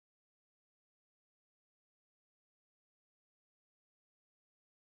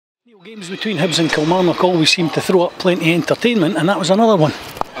Games between Hibs and Kilmarnock always seem to throw up plenty of entertainment, and that was another one.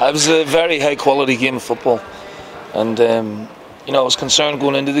 It was a very high quality game of football, and I was concerned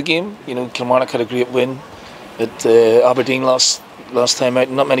going into the game. Kilmarnock had a great win at Aberdeen last time out.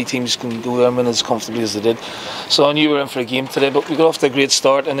 Not many teams can go there and win as comfortably as they did, so I knew we were in for a game today. But we got off to a great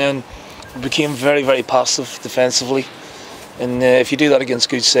start, and then we became very, very passive defensively. And if you do that against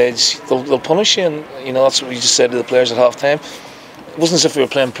good sides, they'll punish you. And that's what we just said to the players at half time. It wasn't as if we were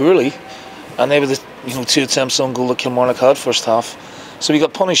playing poorly, and they were the 2 attempts on goal that Kilmarnock had first half. So we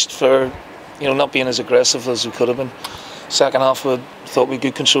got punished for not being as aggressive as we could have been. Second half, I thought we had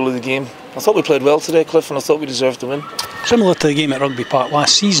good control of the game. I thought we played well today, Cliff, and I thought we deserved to win. Similar to the game at Rugby Park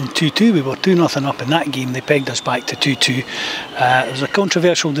last season, 2-2, we were 2-0 up in that game. They pegged us back to 2-2. There was a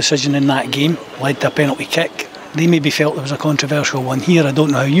controversial decision in that game, led to a penalty kick. They maybe felt there was a controversial one here. I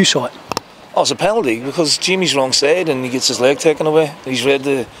don't know how you saw it. Oh, it's a penalty because Jamie's wrong side and he gets his leg taken away. He's read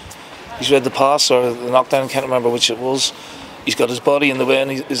the pass or the knockdown, can't remember which it was. He's got his body in the way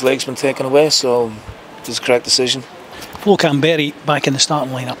and his leg's been taken away, so it's a correct decision. Flo Canberry back in the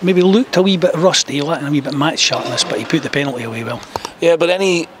starting lineup. Maybe looked a wee bit rusty, lacking a wee bit match sharpness, but he put the penalty away well. Yeah, but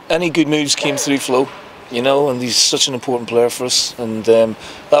any good moves came through Flo, and he's such an important player for us, and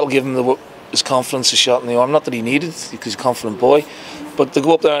that'll give him his confidence, a shot in the arm. Not that he needed, because he's a confident boy, but to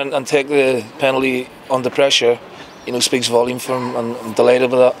go up there and take the penalty under pressure, speaks volume for him, and I'm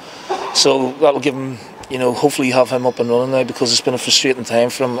delighted with that. So that'll give him, hopefully have him up and running now, because it's been a frustrating time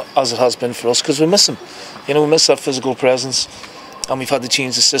for him, as it has been for us, because we miss him. We miss that physical presence, and we've had to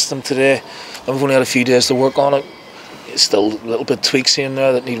change the system today, and we've only had a few days to work on it. It's still a little bit tweaks here and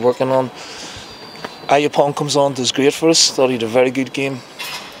there that need working on. Ayupong comes on, does great for us. Thought he had a very good game.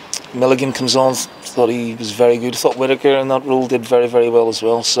 Milligan comes on, thought he was very good. Thought Whittaker in that role did very, very well as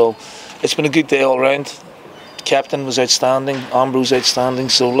well. So it's been a good day all round. Captain was outstanding, Ambrose outstanding,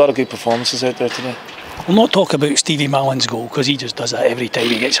 so a lot of good performances out there today. We'll not talk about Stevie Mallon's goal, because he just does that every time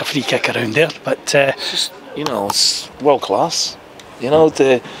he gets a free kick around there. But it's just, it's world class.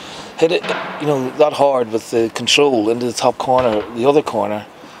 To hit it, that hard with the control into the top corner, the other corner,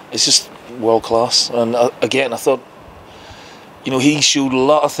 it's just world class. And again, I thought, he showed a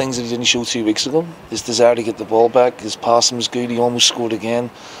lot of things that he didn't show 2 weeks ago. His desire to get the ball back, his passing was good, he almost scored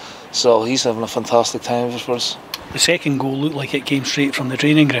again. So he's having a fantastic time for us. The second goal looked like it came straight from the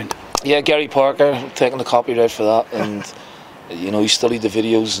training ground. Yeah, Gary Parker taking the copyright for that, and he studied the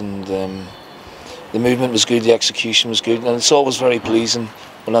videos, and the movement was good, the execution was good, and it's always very pleasing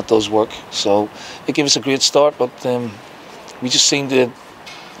when that does work. So it gave us a great start, but we just seemed to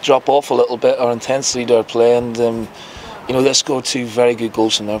drop off a little bit, our intensity to our play, and they scored 2 very good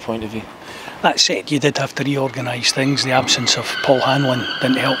goals from their point of view. That said, you did have to reorganise things. The absence of Paul Hanlon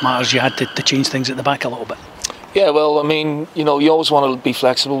didn't help matters. You had to change things at the back a little bit. Yeah, well, you always want to be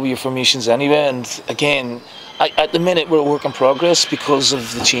flexible with your formations anyway, and again, at the minute we're a work in progress because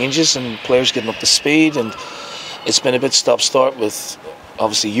of the changes and players getting up to speed, and it's been a bit stop-start with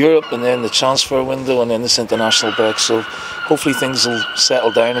obviously Europe and then the transfer window and then this international break, so hopefully things will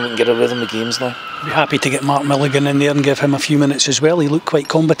settle down and we can get a rhythm of games now. Be happy to get Mark Milligan in there and give him a few minutes as well. He looked quite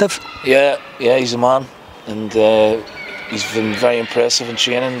combative. Yeah, he's a man, and he's been very impressive in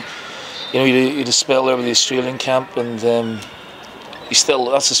training. He had a spell there with the Australian camp, and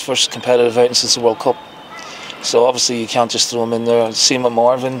that's his first competitive outing since the World Cup. So obviously you can't just throw him in there. Same with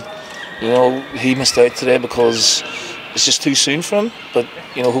Marvin. He missed out today because it's just too soon for him. But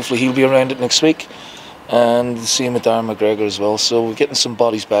hopefully he'll be around it next week. And same with Darren McGregor as well. So we're getting some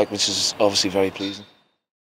bodies back, which is obviously very pleasing.